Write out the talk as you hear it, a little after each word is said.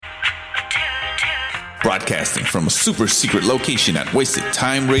Broadcasting from a super secret location at Wasted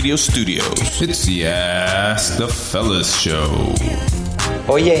Time Radio Studios. It's the Ask the Fellas Show.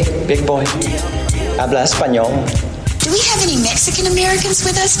 Oye, big boy. Habla español. Do we have any Mexican Americans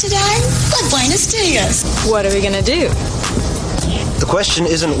with us today? Well, buenos dias. What are we going to do? The question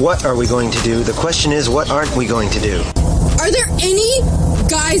isn't what are we going to do. The question is what aren't we going to do. Are there any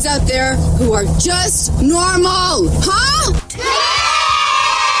guys out there who are just normal? Huh?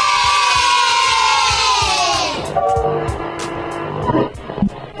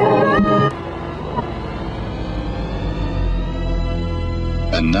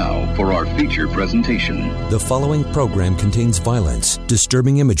 And now for our feature presentation. The following program contains violence,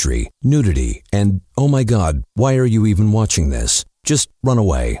 disturbing imagery, nudity, and, oh my God, why are you even watching this? Just run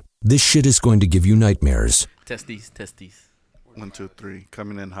away. This shit is going to give you nightmares. Testes. 1, 2, 3.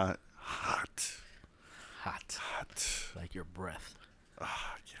 Coming in hot. Hot. Like your breath. Yeah.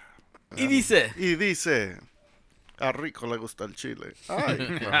 Y dice. A rico le gusta el chile.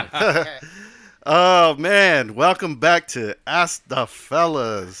 Ay. Oh, man. Welcome back to Ask the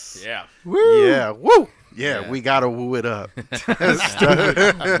Fellas. Yeah. Woo. Yeah. Woo. Yeah, we got to woo it up.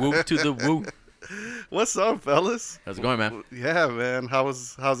 Whoop to the woo. What's up, fellas? How's it going, man? Yeah, man.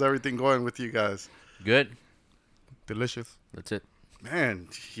 How's everything going with you guys? Good. Delicious. That's it. Man,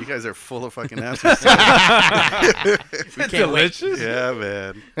 you guys are full of fucking answers. Delicious? Yeah,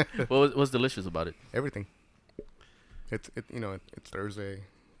 man. What's delicious about it? Everything. It's Thursday.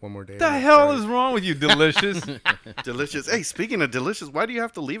 One more day. The hell is wrong with you, Delicious? Delicious. Hey, speaking of delicious, why do you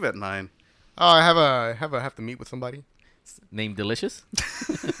have to leave at 9? Oh, I have to meet with somebody. Named Delicious?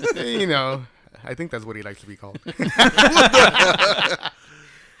 I think that's what he likes to be called.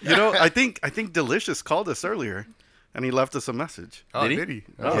 I think Delicious called us earlier, and he left us a message. Oh, did he?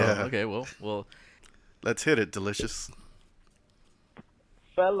 Oh, yeah. Okay. Well. Let's hit it, Delicious.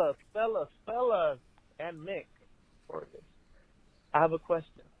 Fellas, and Mick. I have a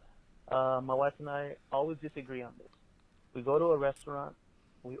question. My wife and I always disagree on this. We go to a restaurant,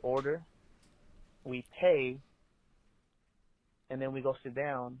 we order, we pay, and then we go sit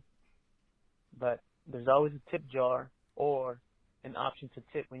down, but there's always a tip jar or an option to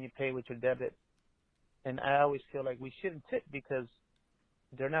tip when you pay with your debit. And I always feel like we shouldn't tip because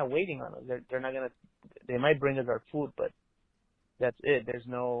they're not waiting on us. They might bring us our food, but that's it. There's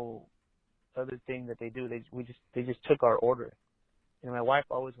no other thing that they do. They just took our order. And my wife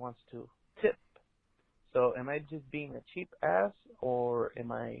always wants to tip. So am I just being a cheap ass, or is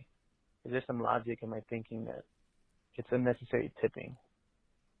there some logic? Am I thinking that it's unnecessary tipping?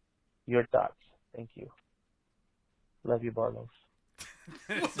 Your thoughts. Thank you. Love you, Barlos.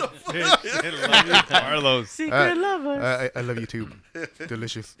 What the fuck? Love you, Barlos. Secret lovers. I love you too.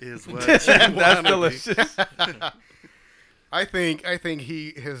 Delicious. Is what That's delicious. I think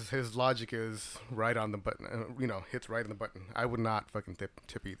his logic is right on the button. Hits right on the button. I would not fucking tip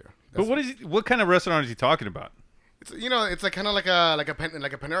either. But what kind of restaurant is he talking about? It's it's like kind of like a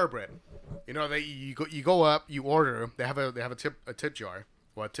Panera Bread. You go up, you order. They have a tip jar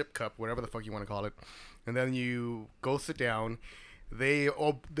or a tip cup, whatever the fuck you want to call it, and then you go sit down.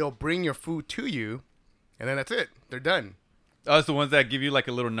 They'll bring your food to you, and then that's it. They're done. Oh, it's the ones that give you like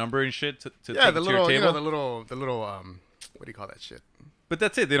a little number and shit to take to your table? the little what do you call that shit? But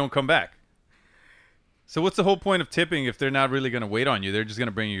that's it. They don't come back. So what's the whole point of tipping if they're not really going to wait on you? They're just going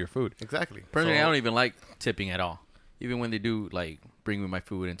to bring you your food. Exactly. Personally, I don't even like tipping at all. Even when they do, like, bring me my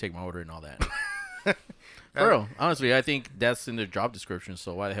food and take my order and all that. For real. Honestly, I think that's in their job description,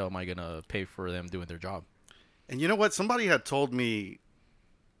 so why the hell am I going to pay for them doing their job? And you know what? Somebody had told me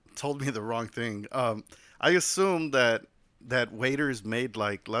the wrong thing. I assumed that waiters made,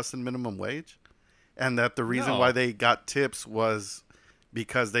 like, less than minimum wage. And that the reason why they got tips was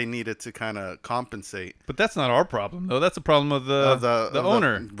because they needed to kind of compensate. But that's not our problem, though. That's the problem of the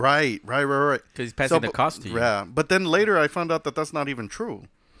owner. Right. Because he's passing the cost to you. Yeah, but then later I found out that that's not even true.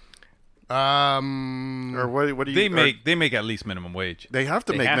 Or what do you? They make at least minimum wage. They have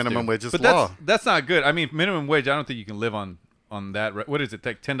to make minimum wage. It's but law. That's not good. I mean, minimum wage. I don't think you can live on that. What is it?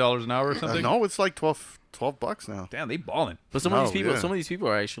 Like $10 an hour or something? No, it's like $12 now. Damn, they balling. But some of these people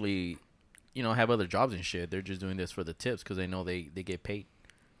are actually, have other jobs and shit. They're just doing this for the tips because they know they get paid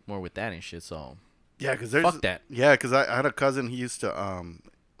more with that and shit. So yeah, because fuck that. Yeah, because I had a cousin. He used to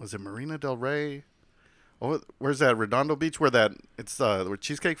was it Marina Del Rey? Oh, where's that? Redondo Beach, where where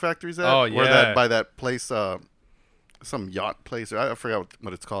Cheesecake Factory's at? Oh, yeah. Where by that place, some yacht place. I forgot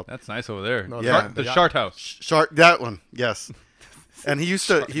what it's called. That's nice over there. No, yeah. The Shart House. That one, yes. And he used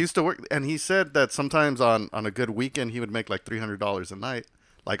to work, and he said that sometimes on a good weekend, he would make like $300 a night,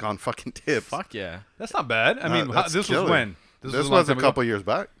 like on fucking tips. Fuck yeah. That's not bad. I mean, this killer. was when? This was a couple years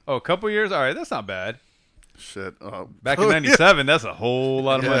back. Oh, a couple years? All right, that's not bad. Shit. Back in '97, that's a whole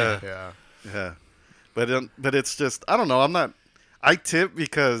lot of money. Yeah. But it's just I don't know. I tip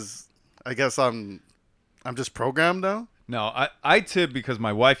because I guess I'm just programmed now. No, I tip because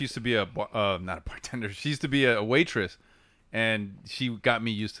my wife used to be not a bartender. She used to be a waitress, and she got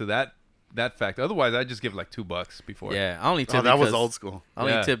me used to that fact. Otherwise, I just give like $2 before. Yeah, I only tip. That was old school. I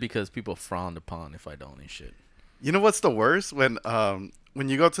only tip because people frowned upon if I don't and shit. You know what's the worst when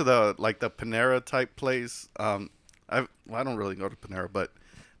you go to the Panera type place. I don't really go to Panera, but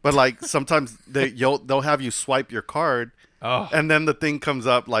like sometimes they'll have you swipe your card. Oh. And then the thing comes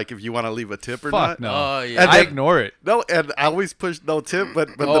up like if you want to leave a tip or not. No. Oh yeah. And I ignore it. No, and I always push no tip,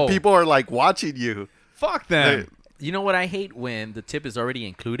 but the people are like watching you. Fuck them. You know what I hate when the tip is already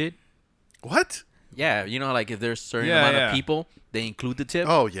included? What? Yeah, you know, like if there's a certain amount of people, they include the tip.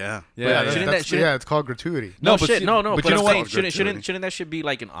 Oh yeah. It's called gratuity. No, but shit, no. but But you know I'm what? saying, shouldn't that should be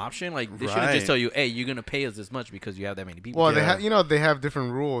like an option? Like they shouldn't just tell you, hey, you're gonna pay us this much because you have that many people. Well, they have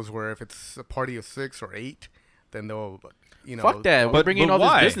different rules where if it's a party of 6 or 8, then they'll. Fuck that. We're bringing all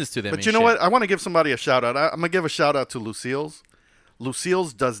this business to them. But you know what? I want to give somebody a shout out. I'm going to give a shout out to Lucille's.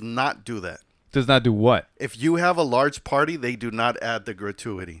 Lucille's does not do that. Does not do what? If you have a large party, they do not add the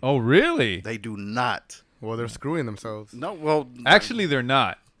gratuity. Oh, really? They do not. Well, they're screwing themselves. No, well. Actually, they're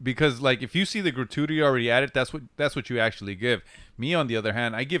not. Because, like, if you see the gratuity already added, that's what you actually give. Me, on the other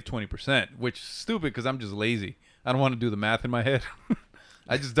hand, I give 20%, which is stupid because I'm just lazy. I don't want to do the math in my head.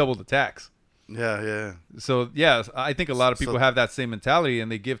 I just double the tax. Yeah. So, yeah, I think a lot of people have that same mentality,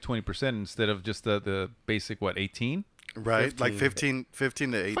 and they give 20% instead of just the basic, 18? Right, 15. like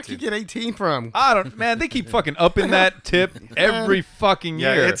 15 to 18. Fuck you get 18 from? I don't, man. They keep fucking upping that tip every fucking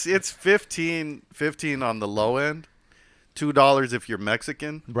year. Yeah, it's 15 on the low end. $2 if you're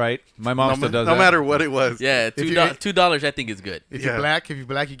Mexican. Right. My mom still does that. No matter what it was. Yeah, $2 I think is good. If you're black,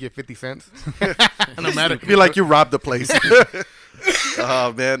 you get 50 cents. No matter. Be like you robbed the place.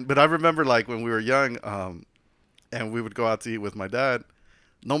 Oh man, but I remember like when we were young, and we would go out to eat with my dad.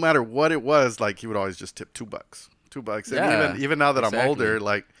 No matter what it was, like he would always just tip $2. $2. And even now that I'm older,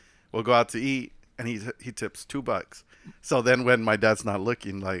 like we'll go out to eat and he tips $2. So then when my dad's not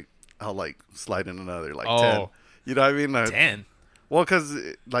looking, like I'll like slide in another 10. You know what I mean? 10. Well, because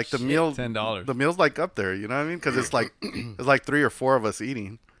like the meal, $10. The meal's like up there. You know what I mean? Because it's like 3 or 4 of us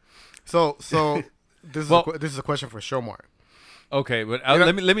eating. So this is a question for Shomar. Okay, but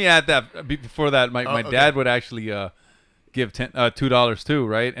let me add that before that. My dad would actually give $2 too,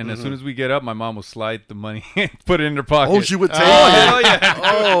 right? And as soon as we get up, my mom will slide the money and put it in her pocket. Oh, she would take it. Hell yeah.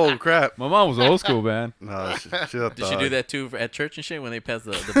 Oh crap! My mom was old school, man. No, did she do that too at church and shit when they pass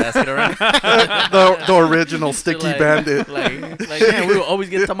the basket around? the original sticky bandit. Like man, we will always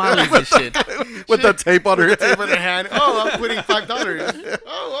get tamales and shit with the tape on her hand. Oh, I'm putting $5.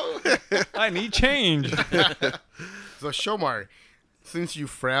 Oh, I need change. So Shomar, since you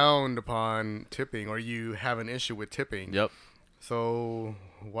frowned upon tipping or you have an issue with tipping, yep. So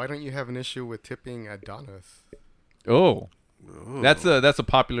why don't you have an issue with tipping at Donna's? Oh, that's a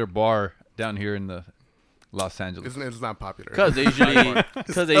popular bar down here in the Los Angeles. It's not popular because they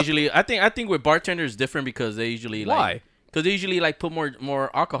usually I think with bartenders different because they usually why. Because they usually like put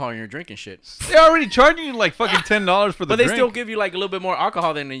more alcohol in your drink and shit. They're already charging you like fucking $10 for the but drink. they still give you like a little bit more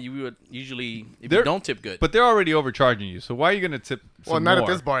alcohol than you would usually if you don't tip good. But they're already overcharging you, so why are you gonna tip? Well, not more?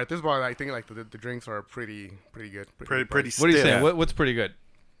 at this bar. At this bar, I think like the drinks are pretty good. Pretty. What are you saying? What's pretty good?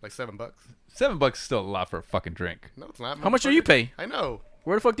 Like $7. $7 is still a lot for a fucking drink. No, it's not. How much do you pay? I know.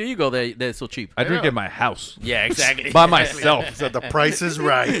 Where the fuck do you go that's so cheap? I drink at my house. Yeah, exactly. By myself. So the price is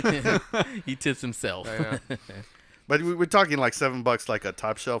right. He tips himself. But we're talking like $7, like a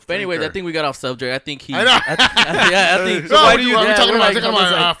top shelf. But anyways, I think we got off subject. I think he. I know. I think. So what are we talking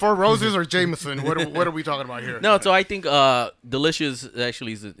about? Four Roses or Jameson? What are we talking about here? No, so I think Delicious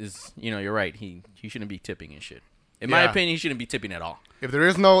actually is you're right. He shouldn't be tipping and shit. In my opinion, he shouldn't be tipping at all. If there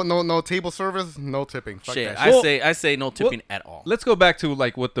is no table service, no tipping. Fuck shit, that shit. I say no tipping at all. Let's go back to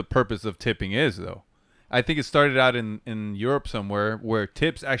like what the purpose of tipping is, though. I think it started out in Europe somewhere where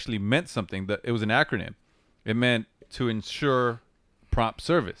tips actually meant something. That it was an acronym. It meant to ensure prompt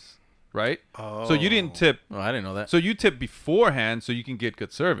service, right? Oh. So you didn't tip. Oh, I didn't know that. So you tip beforehand so you can get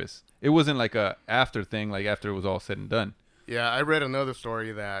good service. It wasn't like a after thing, like after it was all said and done. Yeah, I read another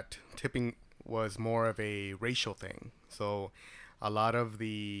story that tipping was more of a racial thing. So a lot of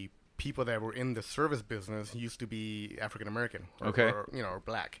the people that were in the service business used to be African American or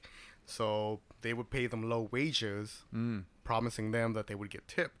black. So they would pay them low wages, promising them that they would get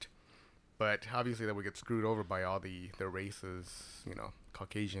tipped. But obviously, they would get screwed over by all the races,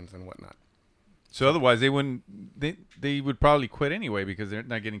 Caucasians and whatnot. So otherwise, they wouldn't. They would probably quit anyway because they're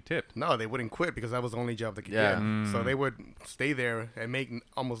not getting tipped. No, they wouldn't quit because that was the only job they could Yeah. get. Mm. So they would stay there and make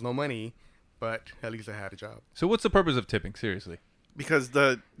almost no money, but at least they had a job. So what's the purpose of tipping? Seriously. Because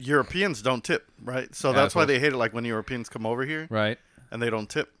the Europeans don't tip, right? So that's why they hate it. Like when Europeans come over here, right, and they don't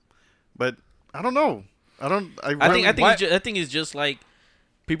tip. But I don't know. I think it's just like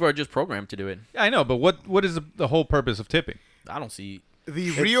people are just programmed to do it. Yeah, I know, but what is the whole purpose of tipping? I don't see.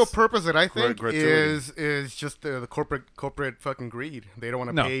 The real purpose that I think gratuity. is just the corporate fucking greed. They don't want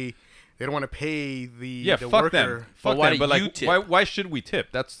to No. pay. They don't want to pay the But worker. them. Fuck why them. do But you like, tip? why should we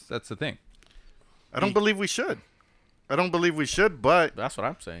tip? That's the thing. I don't believe we should. But That's what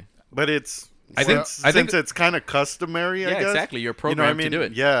I'm saying. But it's I think it's kind of customary. I Yeah, guess. exactly. You're You know what I programmed to mean? do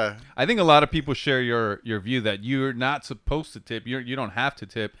it. Yeah. I think a lot of people share your view that you're not supposed to tip. You don't have to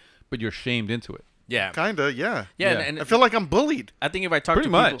tip, but you're shamed into it. Yeah. Kinda. Yeah. Yeah, Yeah. and I feel like I'm bullied. I think if I talk Pretty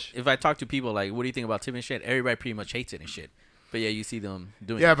to people, much. if I talk to people like, what do you think about tipping shit? Everybody pretty much hates it and shit. But yeah, you see them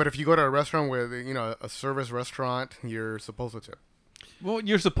doing Yeah, it. but if you go to a restaurant where a service restaurant, you're supposed to tip. Well,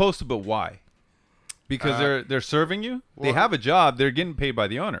 you're supposed to, but why? Because they're serving you. They well- have a job. They're getting paid by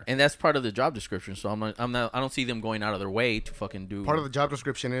the owner. And that's part of the job description. So I don't see them going out of their way to fucking do. Part of the job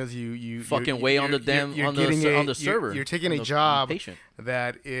description is you Fucking you're- weigh on you're- the damn- you're on the getting ser- a- on the server, You're taking on a the job patient.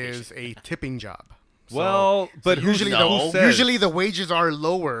 that is a tipping job. So- Well, but so who- usually who the says? usually the wages are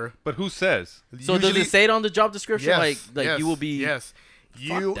lower. But who says? So does Usually- it say it on the job description? Yes, like yes, you will be. yes.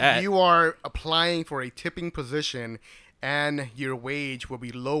 Fuck that. You are applying for a tipping position, and your wage will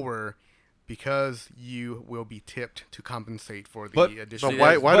be lower because you will be tipped to compensate for the additional.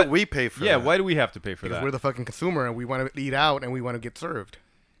 But why do we pay for Yeah, that? why do we have to pay for Because that? we're the fucking consumer, and we want to eat out, and we want to get served.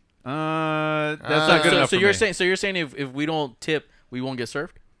 That's not good So, enough so for you're me. saying if we don't tip, we won't get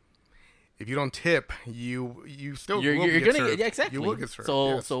served. If you don't tip, you still You're will gonna get served. get, yeah, exactly. You will get served.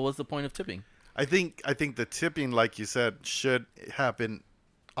 So yes. so what's the point of tipping? I think the tipping, like you said, should happen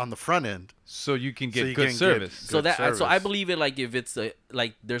on the front end. So you can get you good can service. So good so I service. believe it. Like if it's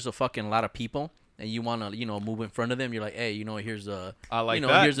like there's a fucking lot of people. And you want to, move in front of them. You're like, hey, here's a, I like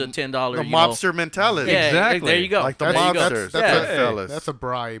that. here's a $10. The mobster mentality. Yeah, Exactly. there you go. Like the There you go. mobsters. That's, Good fellas. that's a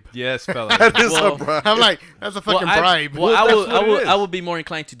bribe. Yes, fellas. That is Well, a bribe. I'm like, that's a fucking bribe. Well, Well, that's what it is. I would be more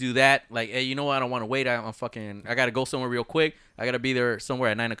inclined to do that. Like, hey, you know what? I don't want to wait. I gotta go somewhere real quick. I gotta be there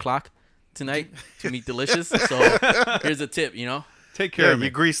somewhere at 9:00 tonight to meet Delicious. So here's a tip. Take care Yeah, of me. you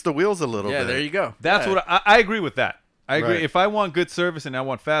grease the wheels a little Yeah, bit. there you go. That's Yeah. what I agree with that. I agree. Right. If I want good service and I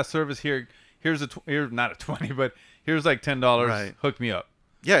want fast service, here's not a 20, but here's like $10. Right. Hook me up.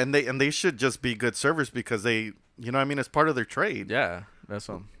 Yeah, and they should just be good servers because they, it's part of their trade. Yeah, that's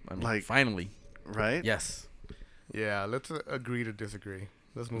what Like- finally. Right? Yes. Yeah, let's agree to disagree.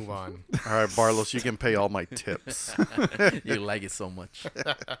 Let's move on. All right, Barlos, you can pay all my tips. You like it so much.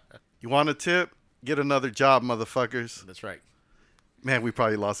 You want a tip? Get another job, motherfuckers. That's right. Man, we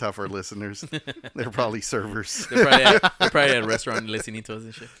probably lost half our listeners. They're probably servers. They're probably at a restaurant listening to us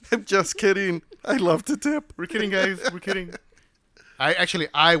and shit. I'm just kidding. I love to tip. We're kidding, guys. We're kidding.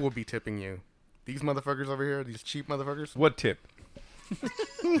 I will be tipping you. These motherfuckers over here, these cheap motherfuckers. What tip?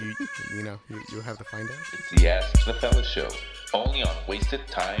 You'll have to find out. It's the Ask the Fellas Show, only on Wasted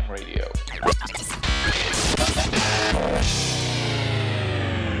Time Radio.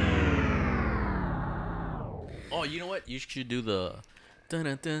 Oh, you know what? You should do the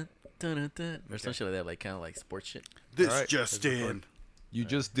dun-dun-dun, dun-dun-dun, or some shit like that, like kind of like sports shit. This All right, just let's in. You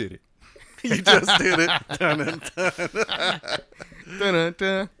just did it. You just did it. Dun, dun, dun.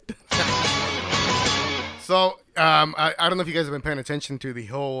 Dun-dun-dun. So, I don't know if you guys have been paying attention to the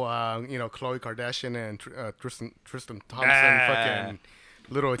whole, Khloe Kardashian and Tristan Thompson fucking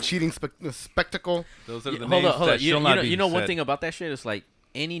little cheating spectacle. Those are the Hold names on. that shall not be You know one said. thing about that shit is like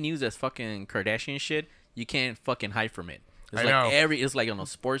any news that's fucking Kardashian shit, you can't fucking hide from it. It's I like know. it's like on the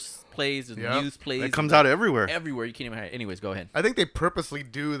sports plays, the Yep. news plays. It comes out everywhere. Everywhere. You can't even hide it. Anyways, go ahead. I think they purposely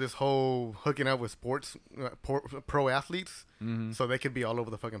do this whole hooking up with sports pro athletes so they could be all over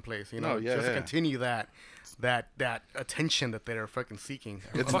the fucking place. Oh, yeah, just to yeah. continue that attention that they're fucking seeking.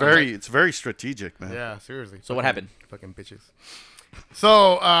 It's very strategic, man. Yeah, seriously. So what happened? Fucking bitches.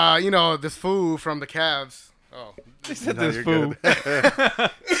 So this fool from the Cavs. Oh, They said No, this you're fool.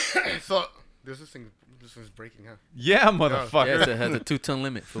 good. so this thing's breaking, huh? Yeah, motherfucker. Yeah, it has a 2-ton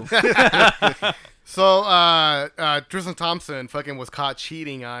limit, fool. So Tristan Thompson fucking was caught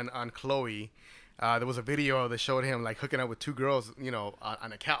cheating on Khloe. There was a video that showed him like hooking up with two girls,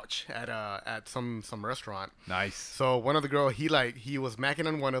 on a couch at some restaurant. Nice. So one of the girls, he was macking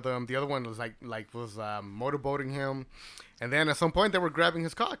on one of them. The other one was motorboating him, and then at some point they were grabbing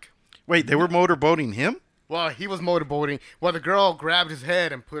his cock. Wait, they were motorboating him? Well, he was motorboating. Well, the girl grabbed his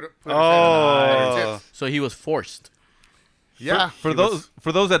head and put his head on her tits. So he was forced. Yeah. For those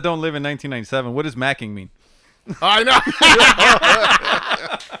that don't live in 1997, what does macking mean? I know.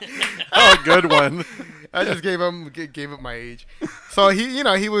 Oh, good one. I just gave him my age. So he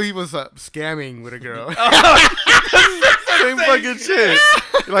was scamming with a girl. Same fucking shit.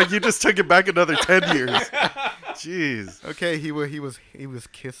 Like you just took it back another 10 years. Jeez. Okay, he was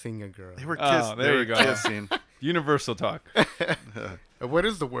kissing a girl. They were Oh, there you go. kissing. Universal talk. What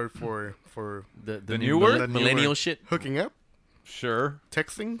is the word for The new word? millennial shit. hooking up? Sure.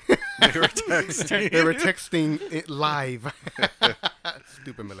 Texting? They were texting. They were texting it live.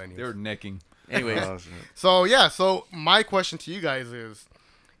 Stupid millennials. They were necking. Anyways, So my question to you guys is,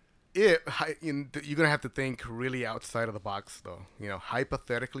 you're gonna have to think really outside of the box, though. You know,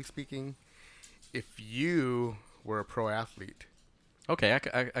 hypothetically speaking, if you were a pro athlete, okay,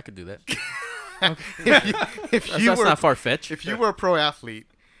 I could do that. if you That's were not far fetched. If you were a pro athlete,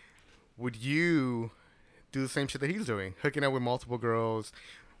 would you do the same shit that he's doing, hooking up with multiple girls?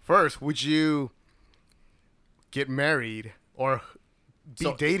 First, would you get married or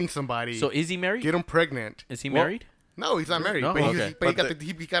be dating somebody? So is he married? Get him pregnant. Is he married? No, he's not married. No? But, Okay.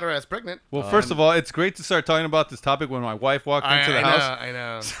 he got her ass pregnant. Well, first of all, it's great to start talking about this topic when my wife walked into the house. I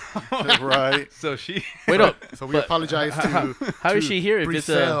know. Right. So she. Wait up. So we apologize to. How is she here if it's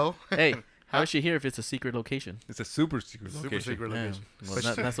Bricel. a? Hey, how is she here if it's a secret location? It's a super secret location. Super secret Yeah,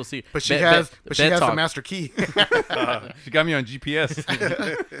 location. well, not so secret. But she has the talk. master key. She got me on GPS.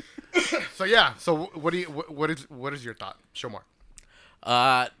 So yeah. So what is your thought? Show more.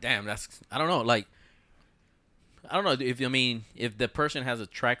 Damn, I don't know. Like, I don't know if the person has a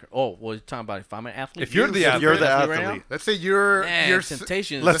tracker. Oh, well, you're talking about if I'm an athlete. If you're the athlete, you're the right athlete. now? Let's say you're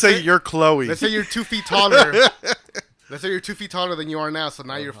temptation. Let's say you're Chloe. Let's say you're 2 feet taller. Let's say you're 2 feet taller than you are now. So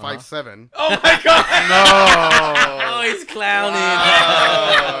now you're 5'7". Oh my god! Oh, he's clowning.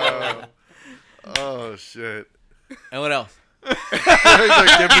 Oh shit. And what else? He's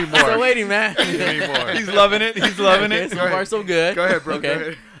like, give me more. So waiting, man. Give me more. He's loving it. He's loving Okay, it. so far so good. Go ahead, bro. Okay. Go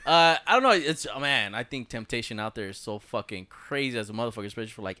ahead. I don't know. It's man. I think temptation out there is so fucking crazy as a motherfucker,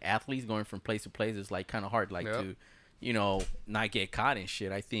 especially for like athletes going from place to place. It's like kind of hard, like to, not get caught in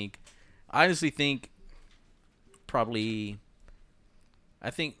shit. I honestly think probably,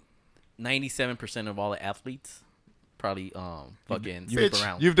 97% of all the athletes probably fucking sleep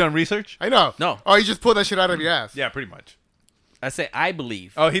around. You've done research? I know. No. Oh, you just pulled that shit out of your ass. Yeah, pretty much. I say I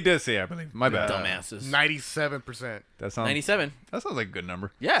believe. Oh, he did say I believe. My bad. Dumbasses. 97%. That sounds 97. That sounds like a good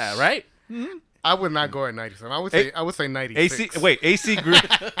number. Yeah, right. I would not go at 97. I would say 96. AC Green.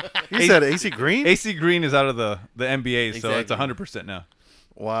 You said AC Green? AC Green is out of the NBA, so it's Exactly. 100% now.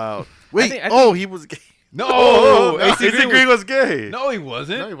 Wow. Wait. I think- he was gay. No, AC Green was gay. No, he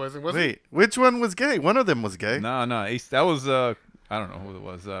wasn't. No, he wasn't. Was he? Wait, which one was gay? One of them was gay. No, that was I don't know who it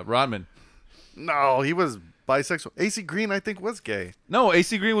was. Rodman. No, he was bisexual. AC Green, I think, was gay. No,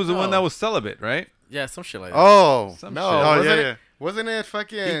 AC Green was the one No. that was celibate, right? Yeah, some shit like that. Oh, Some No, shit. Oh, wasn't yeah, it? yeah. Wasn't it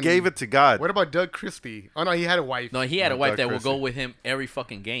fucking? He gave it to God. What about Doug Christie? Oh no, he had a wife. No, he had a No, wife Doug that will Christie. go with him every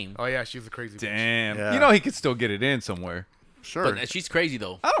fucking game. Oh yeah, she was a crazy. bitch. Damn. Yeah. You know he could still get it in somewhere. Sure. But she's crazy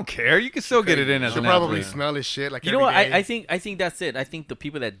though. I don't care. You can still get it in as She'll an probably athlete. smell his shit like. You know what? every day. I think that's it. I think the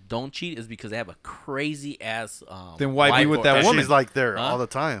people that don't cheat is because they have a crazy ass. Then why be wife with or- that And woman? she's like there Huh? all the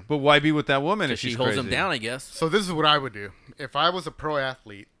time. But why be with that woman So if she she's holds crazy? them down, I guess. So this is what I would do. If I was a pro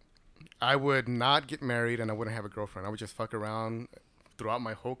athlete, I would not get married and I wouldn't have a girlfriend. I would just fuck around throughout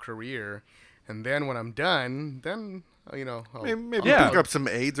my whole career, and then when I'm done, then I'll- Maybe Yeah. pick up some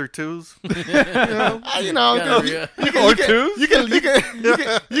AIDS or twos. Yeah, Or twos? you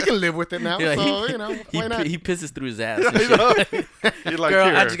can live with it now. Yeah, so he why not? he pisses through his ass. I and shit. know. You're like, Girl,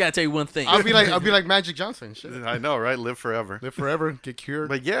 I here. just gotta tell you one thing. I'll be like Magic Johnson. Shit. I know, right? Live forever. Live forever, get cured.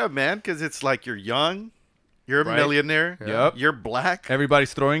 But yeah, man, because it's like you're young, you're a Right. millionaire, Yep. you're black.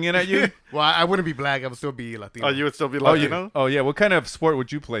 Everybody's throwing it at you. Well, I wouldn't be black. I would still be Latino. Oh, you would still be Oh, Latino? oh yeah. What kind of sport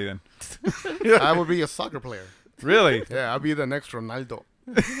would you play then? I would be a soccer player. Really? Yeah, I'll be the next Ronaldo.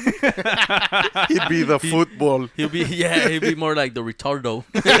 He'd be the football. He'll be more like the retardo.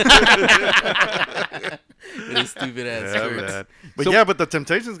 With his stupid ass Yeah, skirts. man. But but the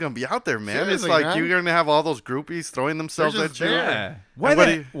temptation's gonna be out there, man. Seriously, it's like man. you're gonna have all those groupies throwing themselves They're at just you. there. Yeah. Why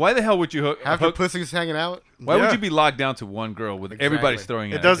Everybody- why the hell would you hook? Have the pussies hanging out. Why would Yeah. you be locked down to one girl with Exactly. everybody's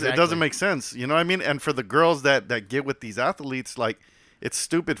throwing It at does. you? It doesn't make sense. You know what I mean? And for the girls that get with these athletes, like it's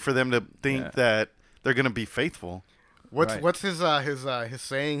stupid for them to think Yeah. that they're gonna be faithful. Right. What's his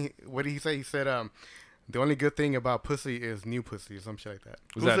saying? What did he say? He said, the only good thing about pussy is new pussy or some shit like that.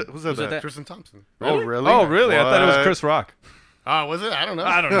 Who's that? Tristan Thompson. Oh, really? Oh, really? I thought it was What? Chris Rock. Oh, was it? I don't know.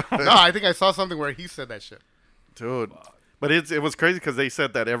 I don't know. No, I think I saw something where he said that shit. dude. But it was crazy because they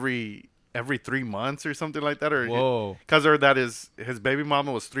said that every 3 months or something like that, or whoa, because that his baby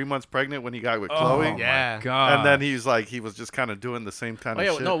mama was 3 months pregnant when he got with Chloe. Oh my God. And then he was just kind of doing the same kind of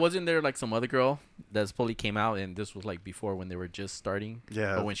shit. No, wasn't there like some other girl that supposedly came out, and this was like before when they were just starting?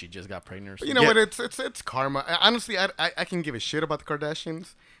 Yeah. Or when she just got pregnant or But something. you know what? It's karma. Honestly, I can give a shit about the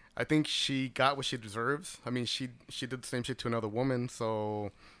Kardashians. I think she got what she deserves. I mean, she did the same shit to another woman,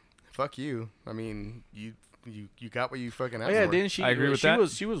 so fuck you. I mean, you got what you fucking asked Oh yeah, for. didn't she? I agree with she that.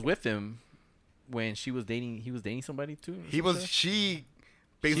 She was with him when she was dating. He was dating somebody too. She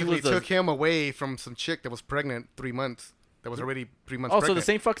basically was took him away from some chick that was pregnant 3 months. That was already 3 months. Oh, pregnant. so the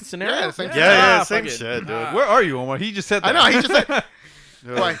same fucking scenario? Yeah, the same. Same shit, dude. Where are you, Omar? He just said that. I know. He just said.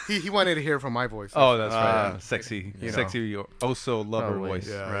 Well, he wanted to hear from my voice. Oh, that's right. Sexy, you know. sexy, also lover Probably. voice.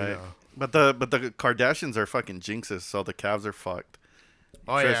 Yeah, Right. I know. But the Kardashians are fucking jinxes, so the Cavs are fucked.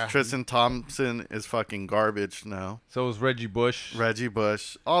 Oh yeah. Tristan Thompson is fucking garbage now. So is Reggie Bush. Reggie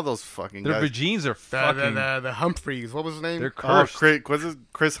Bush, all those fucking Their guys. vagines are fucking. The Humphreys. What was his name? They're Oh, cursed.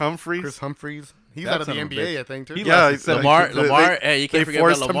 Chris Humphreys. Chris Humphreys. He's That out of the son of a NBA, bitch. I think, too. He Yeah, lasted seven- Lamar. Hey, you can't they forget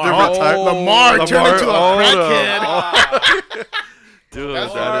about forced him to Lamar. retire. Lamar turned into a Odom. crackhead. Dude,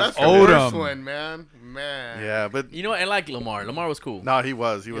 That's that the is worst Odom. one, man. yeah, but You know, and like Lamar. Lamar was cool. no, he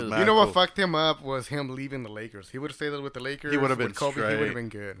was mad You know what cool. fucked him up was him leaving the Lakers. He would have stayed with the Lakers. He would have been with Kobe. He straight. would have been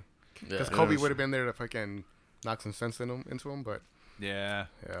good. Because Yeah. Kobe would have been there to fucking knock some sense into him. But Yeah.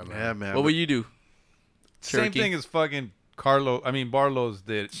 yeah, man. Yeah, man. What would you do? Same Cherokee? thing as fucking Barlow's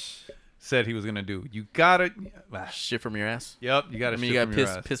said he was gonna do. You gotta. Shit from your ass. Yep, you gotta. I mean, shit you got from your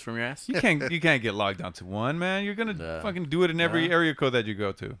piss, ass. piss from your ass. You can't get logged onto one, man. You're gonna Nah. fucking do it in every area code that you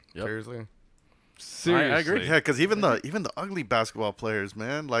go to. Yep. Seriously. Seriously. I agree. Yeah, because even the ugly basketball players,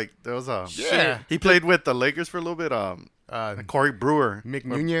 man. Like there was Yeah. he played with the Lakers for a little bit. Corey Brewer. Mick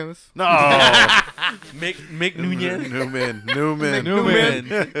Nunez. No. Mick Nunez.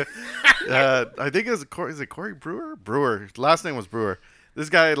 Newman. I think is it Corey Brewer? Brewer. Last name was Brewer. This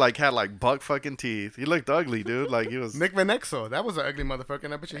guy had buck fucking teeth. He looked ugly, dude. Like he was. Nick Van Exel. That was an ugly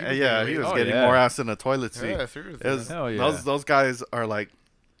motherfucker. I bet you he was Yeah, getting he was laid. getting more ass in a toilet seat. Yeah, seriously. It was- Hell yeah. Those guys are like,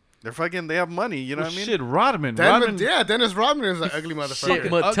 they're fucking. They have money. You know Well, what I mean? shit, Rodman. Dennis Rodman is an ugly motherfucker.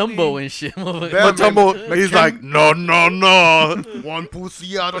 Shit, Matumbo and shit. Matumbo, he's like, no. One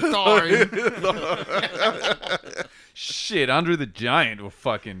pussy at a time. Shit, Andre the Giant will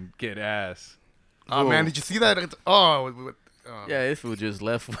fucking get ass. Oh man, did you see that? Oh, Yeah, this fool just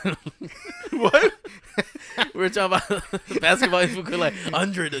left. What? We were talking about basketball. This fool could like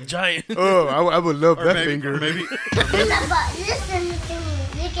Andre the Giant. Oh, I would love that maybe- finger. maybe- Remember, listen to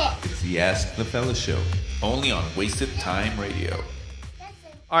music. It's the Ask the Fella Show, only on Wasted Time Radio.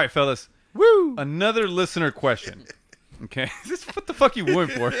 All right, fellas. Woo! Another listener question. Okay, this what the fuck you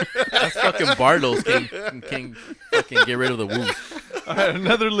went for? That's fucking Barlow's can fucking get rid of the woo. All right,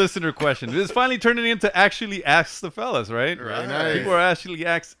 another listener question. This is finally turning into actually ask the fellas, right? Right. Nice. People are actually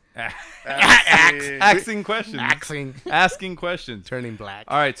asking questions. Asking questions. Turning black.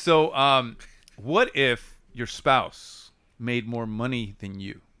 All right, so what if your spouse made more money than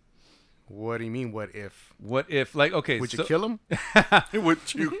you? What do you mean? What if? What if, like, okay, Would you kill him?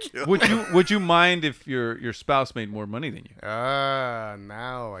 Would you kill? Would you mind if your spouse made more money than you?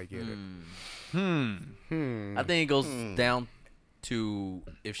 Now I get it. I think it goes down to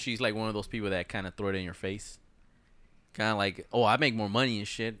if she's like one of those people that kind of throw it in your face. Kind of like, oh, I make more money and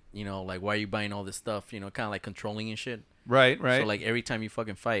shit. You know, like, why are you buying all this stuff? You know, kind of like controlling and shit. Right. So, like, every time you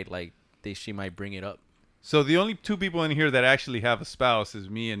fucking fight, like, she might bring it up. So the only two people in here that actually have a spouse is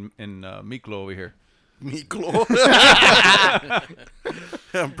me and Miklo over here. Miklo?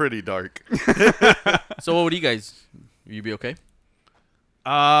 I'm pretty dark. So what would you guys? You be okay?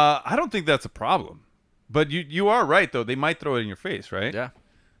 I don't think that's a problem. But you are right though. They might throw it in your face, right? Yeah.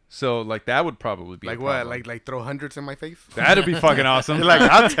 So like that would probably be Like a what? problem. Like throw hundreds in my face? That'd be fucking awesome. You're like,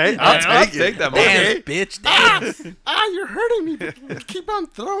 I'll take it. that. Dance, bitch, dance. You're hurting me. Keep on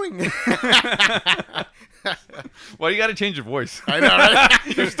throwing. Well, you got to change your voice. I know,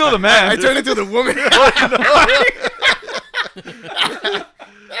 right? You're still the man. I turned into the woman.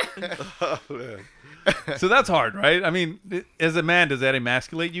 Oh, man. So that's hard, right? I mean, as a man, does that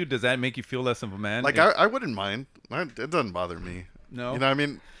emasculate you? Does that make you feel less of a man? Like, If- I wouldn't mind. It doesn't bother me. No? You know what I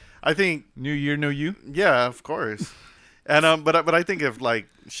mean? I think, New year, new you. yeah, of course. And but I think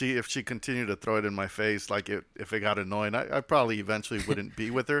if she continued to throw it in my face, like if it got annoying, I probably eventually wouldn't be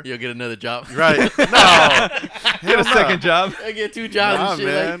with her. You'll get another job. Right? No, Get a second job. I get 2 jobs nah, and shit.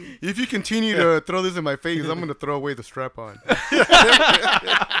 man. Like, If you continue to throw this in my face, I'm gonna throw away the strap on.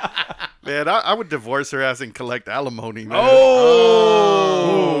 Man, I would divorce her ass and collect alimony, man.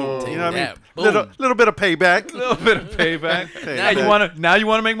 Oh! You know what I mean? that. Boom. Little bit of payback. A little bit of payback. Now you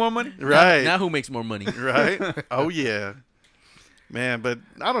wanna make more money? Right. Now who makes more money? Right? Oh, yeah. Man, but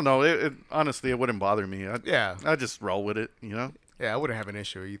I don't know. Honestly, it wouldn't bother me. I'd just roll with it, you know? Yeah, I wouldn't have an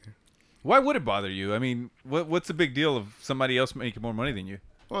issue either. Why would it bother you? I mean, what's the big deal of somebody else making more money than you?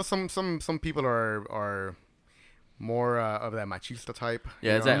 Well, some people are more of that machista type.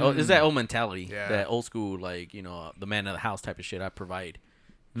 Yeah, you it's that old mentality. Yeah. That old school, like, the man of the house type of shit. I provide.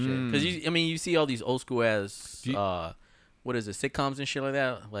 Because you see all these old school as what is it, sitcoms and shit like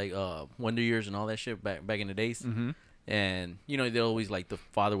that, like Wonder Years and all that shit back in the days. Mm-hmm. And they always like the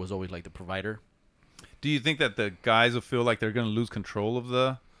father was always like the provider. Do you think that the guys will feel like they're going to lose control of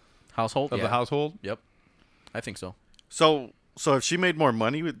the household? the household? Yep, I think so. So if she made more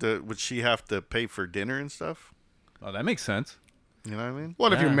money, would she have to pay for dinner and stuff? Oh, that makes sense. You know what I mean?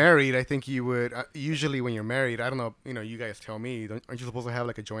 Well, if you're married, I think you would. Usually, when you're married, I don't know. You guys tell me. Aren't you supposed to have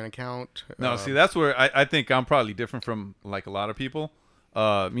like a joint account? No, see, that's where I think I'm probably different from like a lot of people.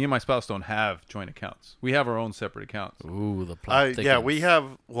 Me and my spouse don't have joint accounts. We have our own separate accounts. Ooh, the plot yeah, we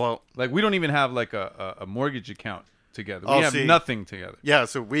have. Well, like we don't even have like a mortgage account together. We have see, nothing together. Yeah,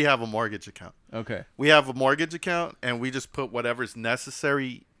 so we have a mortgage account. Okay. We have a mortgage account, and we just put whatever's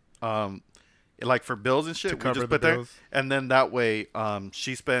necessary, like for bills and shit. To We cover just the put there, bills. and then that way,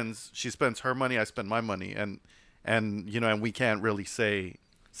 she spends her money, I spend my money, and and we can't really say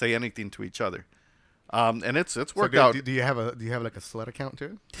anything to each other. And it's worked out. Do you have like a slut account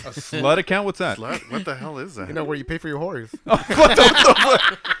too? A slut account? What's that? Slut? What the hell is that? Where you pay for your whores.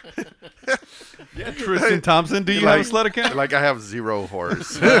 Yeah, Tristan Thompson, do you have a slut account? Like I have 0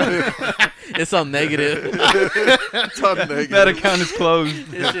 whores. It's on negative. It's on negative. That account is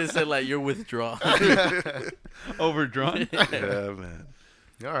closed. It just said like your withdrawal. Overdrawn. Yeah, man.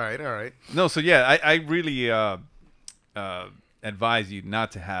 All right. No, so yeah, I really advise you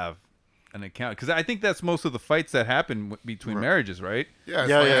not to have an account because I think that's most of the fights that happen between marriages, right?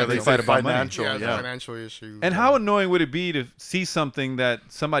 Yeah, they fight about money. financial. Yeah, financial issues. And how annoying would it be to see something that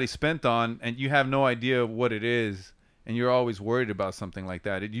somebody spent on and you have no idea what it is, and you're always worried about something like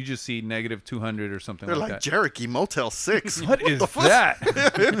that? You just see negative 200 or something They're like like that. Cherokee Motel 6. What is that?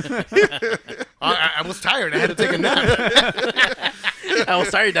 I was tired. I had to take a nap. I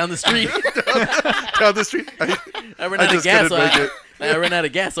was tired down the street. Down the street. I ran out of gas. couldn't make it. I ran out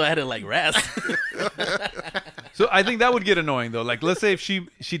of gas, so I had to like rest. So I think that would get annoying though. Like, let's say if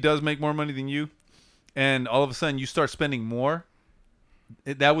she does make more money than you, and all of a sudden you start spending more,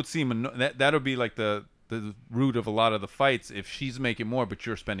 that would seem that would be like the root of a lot of the fights. If she's making more but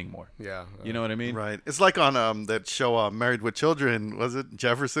you're spending more, Yeah. you know what I mean? Right. It's like on that show Married with Children. Was it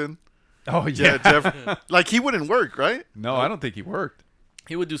Jefferson? Oh yeah. Like he wouldn't work, right? No, I don't think he worked.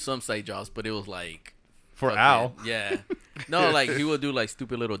 He would do some side jobs, but it was like For fucking- Al. Yeah. No, like he would do like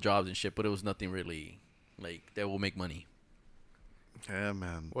stupid little jobs and shit, but it was nothing really like that will make money. Yeah,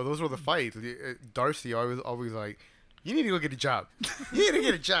 man. Well, those were the fights. Darcy always like, you need to go get a job. You need to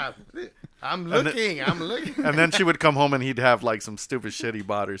get a job. I'm looking. And then she would come home and he'd have like some stupid shit he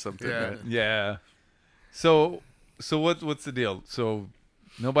bought or something. Yeah. Right? Yeah. So what's the deal? So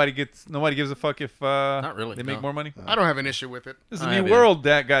nobody gives a fuck if Not really, they make no. more money? I don't have an issue with it. This is I a have new it. world,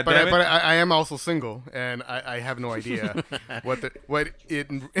 that But goddamn it. I am also single, and I have no idea what it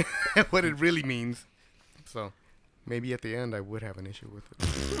really means. So maybe at the end I would have an issue with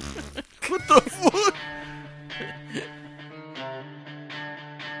it. What the fuck?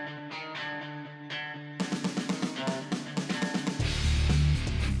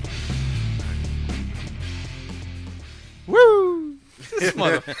 Woo! This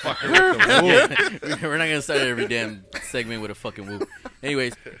motherfucker. We're not gonna start every damn segment with a fucking whoop.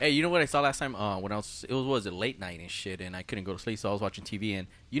 Anyways, hey, you know what I saw last time? When was it late night and shit, and I couldn't go to sleep, so I was watching TV, and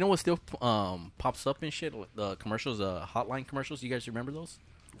you know what still pops up and shit? The commercials, hotline commercials. You guys remember those?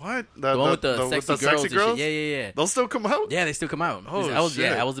 What? The one with the sexy girls and shit. Yeah. They'll still come out? Yeah, they still come out. Oh, I was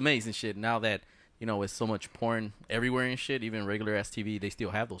shit. I was amazed and shit. Now that with so much porn everywhere and shit, even regular ass TV, they still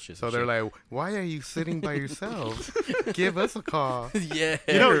have those shit. So they're like, "Why are you sitting by yourselves? Give us a call. yeah,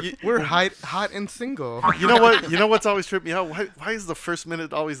 We're hot and single." You know what? You know what's always tripped me out? Why is the first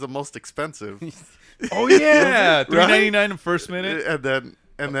minute always the most expensive? Oh yeah, $3.99 the first minute,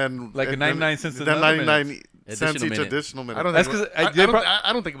 and then like a 99 cents. Then 99 cents Additional each minute. additional minute. I don't That's think it 'cause was-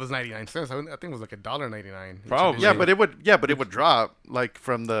 I don't think it was 99 cents. I think it was like $1.99. Probably. Yeah, but it would drop like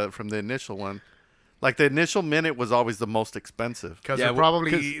from the initial one. Like the initial minute was always the most expensive. Because Yeah,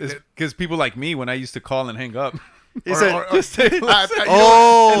 probably because people like me, when I used to call and hang up, He said, Just say,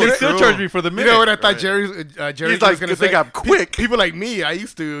 oh, and they still true. charge me for the minute. You know what I thought Jerry He's was like, going to "Good say? thing I'm quick." People like me, I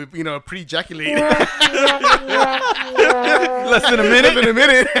used to, pre-ejaculate. Less than a minute. Less than a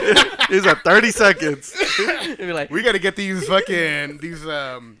minute. He's at 30 seconds. It'd be like, We got to get these fucking these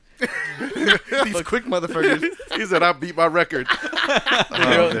quick motherfuckers. He said, I beat my record.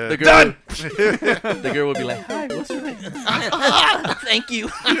 the girl, the girl would be like, "Hi, what's your name?" Thank you.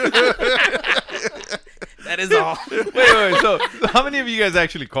 That is all. Wait. So how many of you guys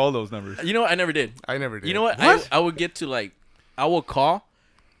actually call those numbers? You know what? I never did. I never did. You know what? I would get to like, I will call.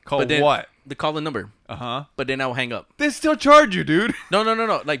 Call but then what? Call the number. But then I will hang up. They still charge you, dude. No.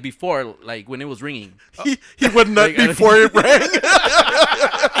 Like before, like when it was ringing. He would nut Like, before it rang.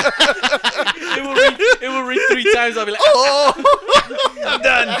 It will ring 3 times. I'll be like, "Oh, I'm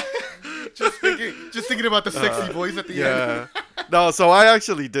done." Just thinking about the sexy voice at the end. No, so I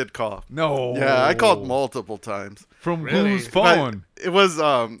actually did call. No. Yeah, I called multiple times. From Really? whose phone? But it was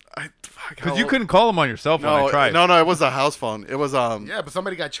Because you couldn't call them on your cell phone. I tried. No, it was a house phone. It was Yeah, but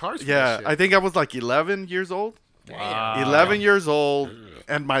somebody got charged for that yeah, shit. I think I was like 11 years old. Damn. 11 years old,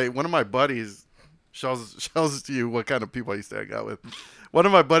 and one of my buddies shows you what kind of people I used to hang out with. One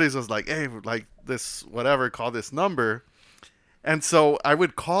of my buddies was like, "Hey, like this, whatever, call this number," and so I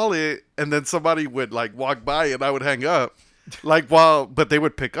would call it, and then somebody would like walk by, and I would hang up, but they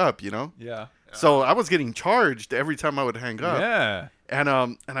would pick up, Yeah. So I was getting charged every time I would hang up. Yeah. And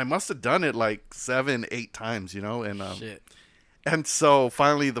I must have done it like 7-8 times, and Shit. and so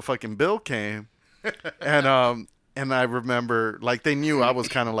finally the fucking bill came, and I remember like they knew I was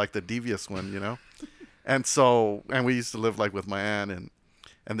kind of like the devious one, and we used to live like with my aunt,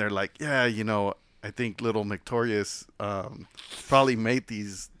 and they're like, yeah, I think little Victorious probably made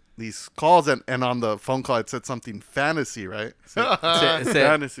these calls, and on the phone call it said something fantasy, right? It said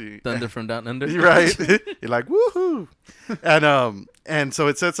Fantasy. Thunder from Down Under. Right. You're like, woohoo. And so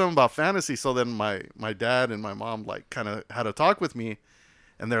it said something about fantasy. So then my dad and my mom like kind of had a talk with me,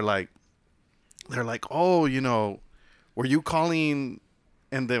 and they're like, oh, were you calling?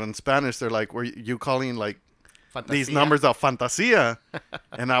 And then in Spanish they're like, were you calling like these numbers of fantasia?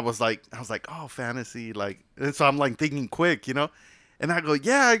 And I was like, oh, fantasy, like. And so I'm like thinking quick, and I go,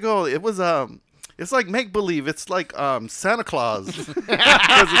 yeah, it was it's like make believe. It's like Santa Claus,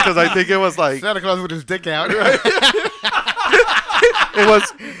 because I think it was like Santa Claus with his dick out. It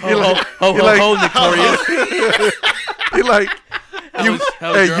was Victorious. He like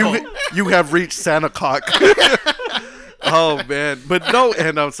How's your home? you have reached Santa Cock. Oh man, but no,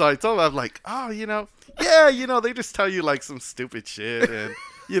 and so I told him, I'm like, oh, they just tell you like some stupid shit, and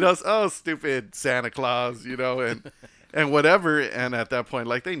stupid Santa Claus, and whatever. And at that point,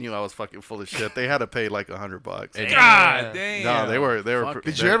 like they knew I was fucking full of shit. They had to pay like $100. God damn. No, they were.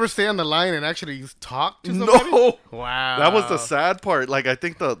 Did you ever stay on the line and actually talk to somebody? No. Wow. That was the sad part. Like I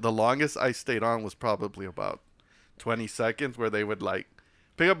think the longest I stayed on was probably about 20 seconds, where they would like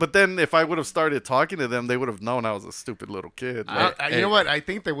pick up. But then if I would have started talking to them, they would have known I was a stupid little kid. Like, you know what? I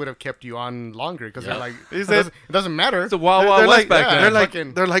think they would have kept you on longer because they're like, He it said- doesn't matter. It's a wild, wild they're west like, back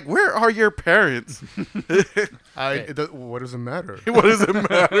then. they're like, where are your parents? What does it matter? What does it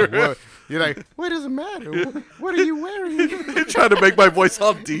matter? What? You're like, what does it matter? What are you wearing? You're trying to make my voice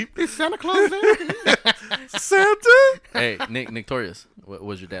all deep. Is Santa Claus there? Santa? Hey, Victorious, what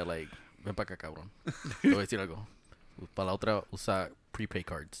was your dad like? Ven pa' acá, cabrón. Te voy a decir algo. Para la otra, usa prepaid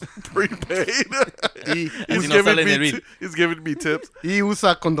cards. Prepaid. Así no sale en el bill. He's giving me tips. Y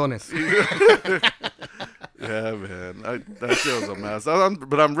usa condones. Yeah, man. That shit was a mess.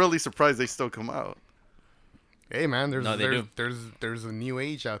 But I'm really surprised they still come out. Hey, man, No, they do. there's a new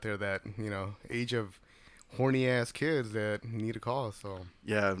age out there that, age of horny ass kids that need a call. So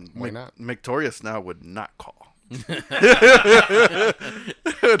Yeah, Why not? Victorious now would not call.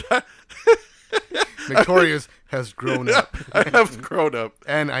 Victorious has grown up. I have grown up.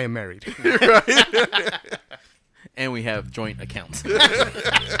 And I am married. And we have joint accounts.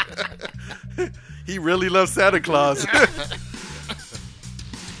 He really loves Santa Claus.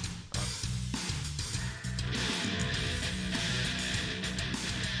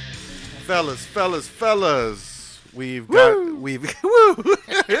 Fellas. We've woo.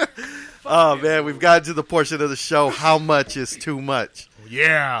 Oh man, we've gotten to the portion of the show. How much is too much?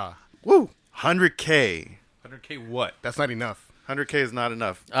 Yeah. Woo. 100K. 100K what? That's not enough. 100K is not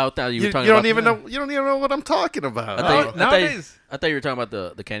enough. I thought you were You talking don't about even know. You don't even know what I'm talking about. Nowadays. I thought you were talking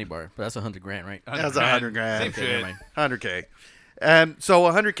about the candy bar, but that's $100,000, right? That's 100 grand. Same shit. 100K. And so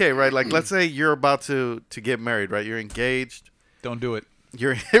 100K, right? Like, let's say you're about to get married, right? You're engaged. Don't do it.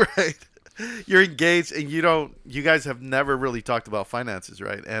 You're right. You're engaged, and you guys have never really talked about finances,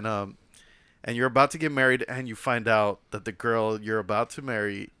 right? and you're about to get married, and you find out that the girl you're about to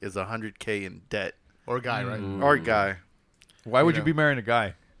marry is $100K in debt, or a guy, right? Or a guy. Why would you be marrying a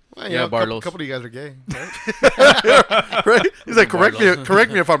guy? Well, Yeah, Barlos. A couple of you guys are gay, right? Right? He's like, correct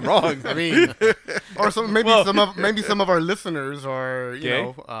me if I'm wrong. I mean, or maybe some of our listeners are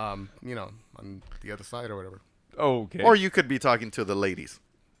Gay? on the other side or whatever. Okay. Or you could be talking to the ladies.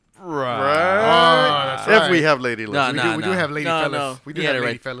 Right. Oh, that's right. If we have lady listeners. We do have lady fellas. No. We do You have had it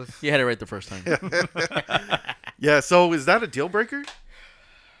lady right. fellas. You had it right the first time. Yeah, so is that a deal breaker?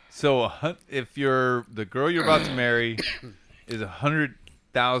 So if the girl you're about to marry is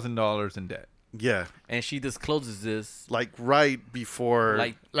 $100,000 in debt. Yeah. And she discloses this Like right before.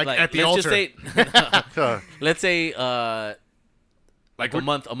 Like at the let's altar. Just say, let's say like a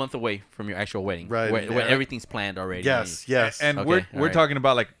month away from your actual wedding, Right. Where everything's planned already. Yes. And Okay, we're right. talking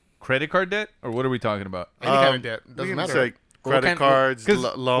about like credit card debt, or what are we talking about? Any kind of debt. we Doesn't can matter. say credit cards,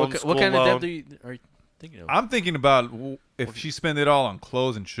 loans, What kind of debt are you thinking of? I'm thinking about if she spent it all on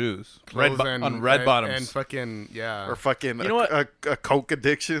clothes and shoes, Clothes on red bottoms. and fucking or fucking You know what? a coke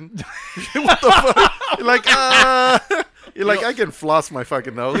addiction. What the fuck? You're like, I can floss my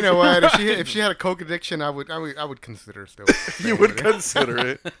fucking nose. You know what? If she had a coke addiction, I would consider still. You would consider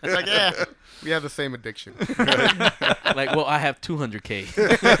it. Like, yeah, we have the same addiction. Like, well, I have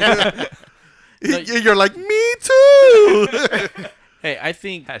 200K. You're like, me too. Hey, I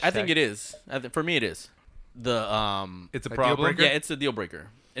think Hashtag. it is. For me, it is. It's a deal problem. breaker? Yeah, it's a deal breaker,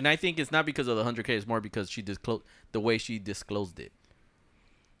 and I think it's not because of the 100K. It's more because she disclosed the way she disclosed it.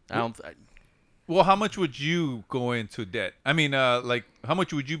 Well, how much would you go into debt? I mean, like, how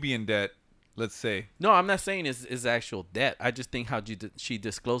much would you be in debt? Let's say. No, I'm not saying it's actual debt. I just think how she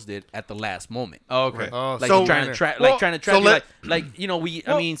disclosed it at the last moment. Oh, okay. Oh, Like So- trying to track, Well, like trying to so track, let- like you know,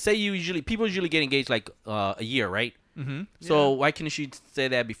 I mean, say people usually get engaged like a year, right? Mm-hmm. So why couldn't she say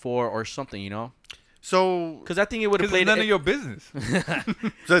that before or something, you know? So, Because I think it would have Because played it's none of your business.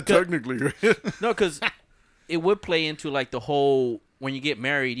 that technically, no, because it would play into like the whole when you get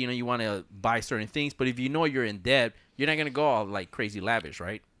married, you know, you want to buy certain things, but if you know you're in debt, you're not gonna go all like crazy lavish,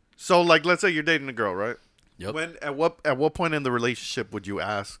 right? so like, let's say you're dating a girl, right? Yep. When at what point in the relationship would you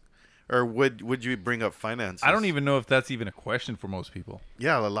ask, or would you bring up finances? I don't even know if that's even a question for most people.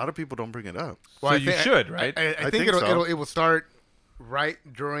 Yeah, a lot of people don't bring it up. So you should, right? I think it will start right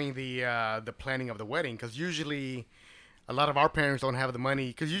during the planning of the wedding, because usually a lot of our parents don't have the money,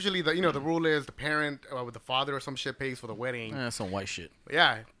 because usually the rule is the parent with the father or some shit pays for the wedding. That's some white shit.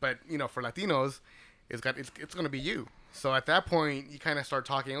 Yeah, but for Latinos, it's going to be you. So at that point, you kind of start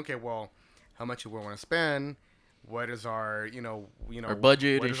talking. Okay, well, how much do we want to spend? What is our Our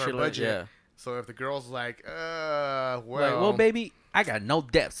budget what and is our shit like budget? yeah. So if the girl's like, well, baby, I got no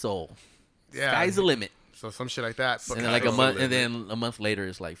debt, so sky's the limit. So some shit like that. And then like a month, and then a month later,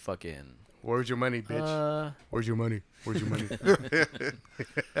 it's like fucking. Where's your money, bitch? Where's your money? Where's your money?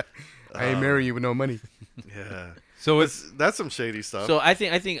 I ain't marrying you with no money. Yeah. So that's some shady stuff. So I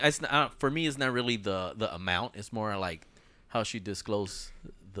think it's not, for me, it's not really the amount. It's more like how she disclosed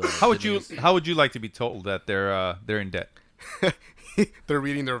the. How would you like to be told that they're in debt? They're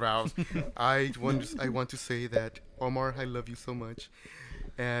reading their vows. I want to say that, Omar, I love you so much,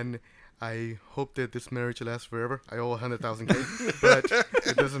 and I hope that this marriage lasts forever. I owe 100,000K, but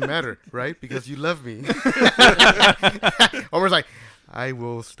it doesn't matter, right? Because you love me. Omar's like, I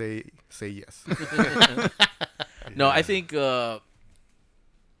will say yes. No, I think, I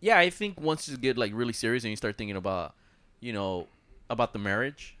think once you get like really serious and you start thinking about, about the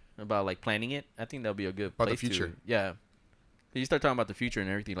marriage, about like planning it, I think that'll be a good About the place future. Yeah. You start talking about the future and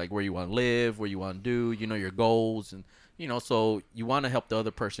everything, like where you want to live, where you want to do, your goals, and so you want to help the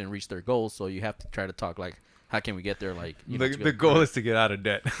other person reach their goals. So you have to try to talk like, how can we get there? Like, the goal is to get out of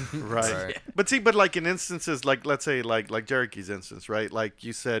debt, right? But like in instances, like let's say like Jericho's instance, right? Like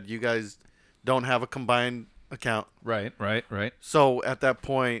you said, you guys don't have a combined account, right? So at that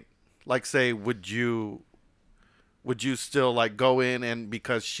point, like say, would you still like go in, and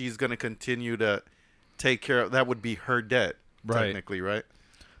because she's gonna continue to take care of that, would be her debt, technically, right?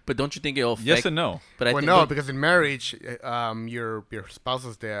 But don't you think it'll affect? Yes and no. But I well, think no, because in marriage, your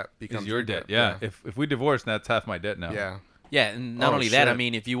spouse's debt becomes your debt. Yeah. If we divorce, that's half my debt now. Yeah. Yeah, and not only that, I shit.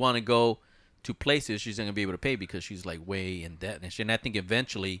 mean, if you want to go to places, she's gonna be able to pay because she's like way in debt and shit. And I think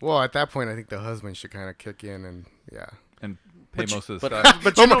eventually, Well, at that point, I think the husband should kind of kick in and and pay most of the but- stuff.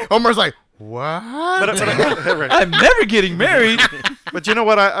 But Omar's like, what? right. I'm never getting married. But you know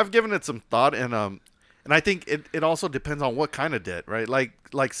what? I've given it some thought, and I think it also depends on what kind of debt, right?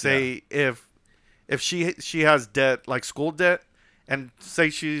 Like say if she has debt, like school debt, and say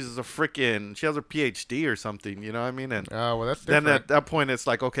she has her PhD or something, you know what I mean? And well, that's then different. at that point, it's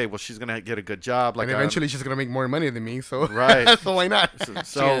like, okay, well, she's gonna get a good job, like and eventually she's gonna make more money than me, so right. So why not?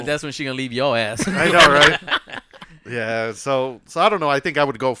 So that's when she's gonna leave your ass. I know, right? Yeah. So I don't know. I think I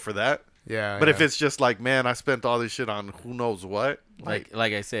would go for that. Yeah. But if it's just like, man, I spent all this shit on who knows what, like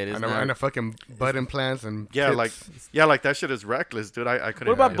I said, it's and a fucking butt implants and tits. like that shit is reckless, dude. I couldn't.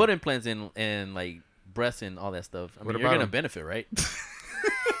 What about butt implants and like breasts and all that stuff? I mean, you're gonna benefit, right?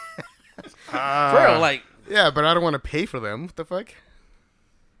 For real, like. Yeah, but I don't want to pay for them. What the fuck?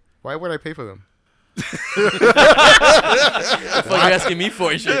 Why would I pay for them? What the fuck you asking me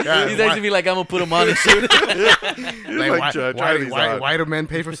for? Shit? Yeah, He's asking me like I'm gonna put him on and shit. Why do men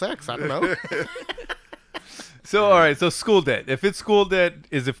pay for sex? I don't know. So all right, so school debt. If it's school debt,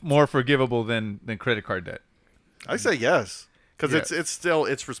 is it more forgivable than credit card debt? I say yes, because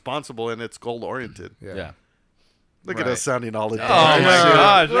it's responsible and it's goal oriented. Yeah. Look at us sounding all the Oh my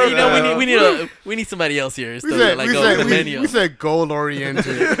gosh! Well, you know, we need somebody else here. We said goal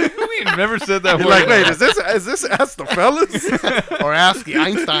oriented. We never said that word. Like, wait, is this Ask the Fellas or Ask the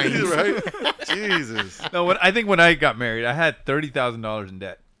Einsteins? Right? Jesus. No, I think when I got married, I had $30,000 in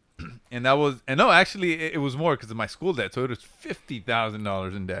debt, and actually, it was more because of my school debt. So it was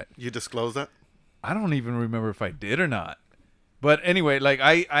 $50,000 in debt. You disclose that? I don't even remember if I did or not. But anyway, like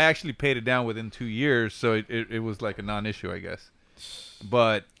I actually paid it down within 2 years, so it was like a non-issue, I guess.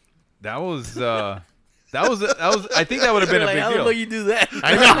 But that was I think that would have been a big deal. How the fuck you do that?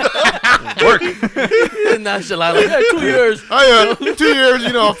 I know. Work. Nonchalant, like, hey, 2 years. Oh yeah, 2 years.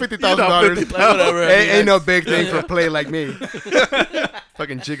 $50,000. Whatever. Ain't no big thing for a play like me.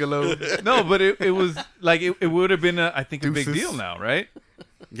 Fucking gigolo. No, but it was like it would have been I think a big deal now, right?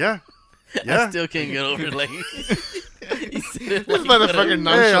 Yeah. I still can't get over it. Like, this motherfucking nonchalant.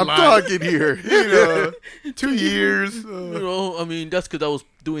 Hey, I'm talking here. 2 years. I mean, that's because I was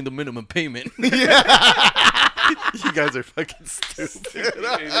doing the minimum payment. Yeah. You guys are fucking stupid.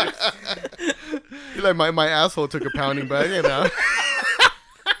 You're like my asshole took a pounding back, you know.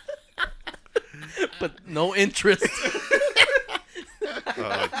 But no interest.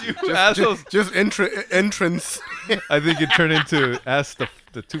 Just entrance. I think it turned into Ask the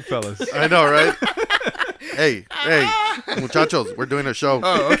Two Fellas. I know, right? Hey, muchachos, we're doing a show.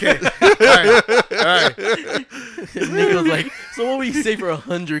 Oh, okay. All right. Nick was like, so what would you say for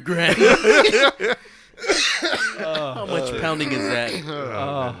 $100,000? How much pounding is that?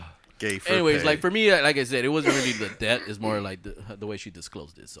 Gay for Anyways, pay. like for me, like I said, it wasn't really the debt. It's more like the way she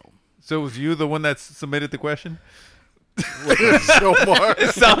disclosed it. So was you the one that submitted the question? Shomar.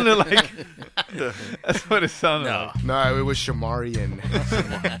 It sounded like that's what it sounded like. No, it was Shamarian.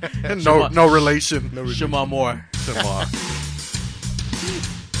 No relation. Shamar Moore.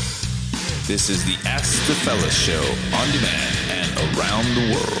 This is the Ask the Fellas show on demand and around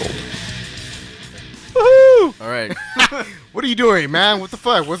the world. Woohoo! All right. What are you doing, man? What the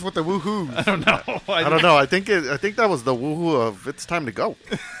fuck? What's with the woohoo? I don't know. I don't know. I think that was the woohoo of it's time to go.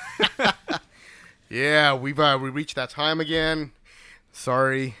 Yeah, we reached that time again.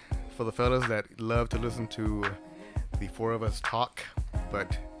 Sorry for the fellas that love to listen to the four of us talk,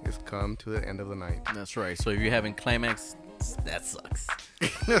 but it's come to the end of the night. That's right. So if you're having climax, that sucks.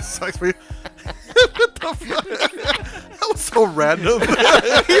 That sucks for you. What the fuck? That was so random.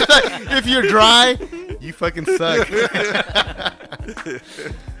 If you're dry, you fucking suck.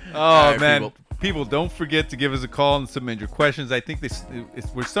 Oh, right, man. People, don't forget to give us a call and submit your questions. I think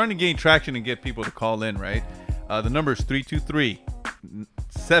we're starting to gain traction and get people to call in, right? The number is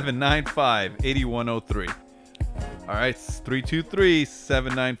 323-795-8103. All right,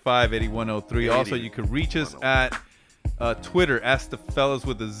 323-795-8103. Also, you can reach us at Twitter, Ask the Fellas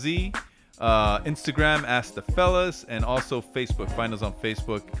with a Z, Instagram, Ask the Fellas, and also Facebook. Find us on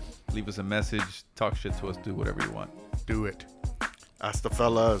Facebook. Leave us a message. Talk shit to us. Do whatever you want. Do it. Ask the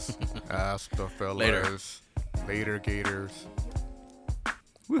Fellas. Ask the Fellas. Later, Gators.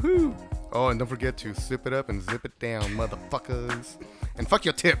 Woohoo! Oh, and don't forget to zip it up and zip it down, motherfuckers. And fuck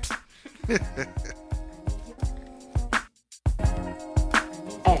your tips. Hey,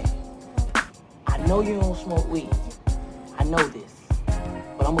 I know you don't smoke weed. I know this.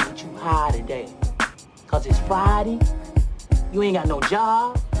 But I'm gonna get you high today. Cause it's Friday, you ain't got no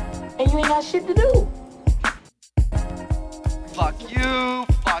job, and you ain't got shit to do. Fuck you,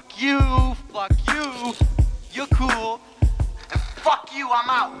 fuck you, fuck you. You're cool. And fuck you, I'm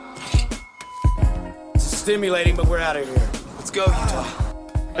out. It's stimulating, but we're out of here. Let's go, Utah.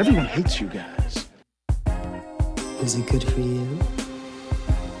 Everyone hates you guys. Is it good for you?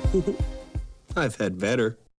 I've had better.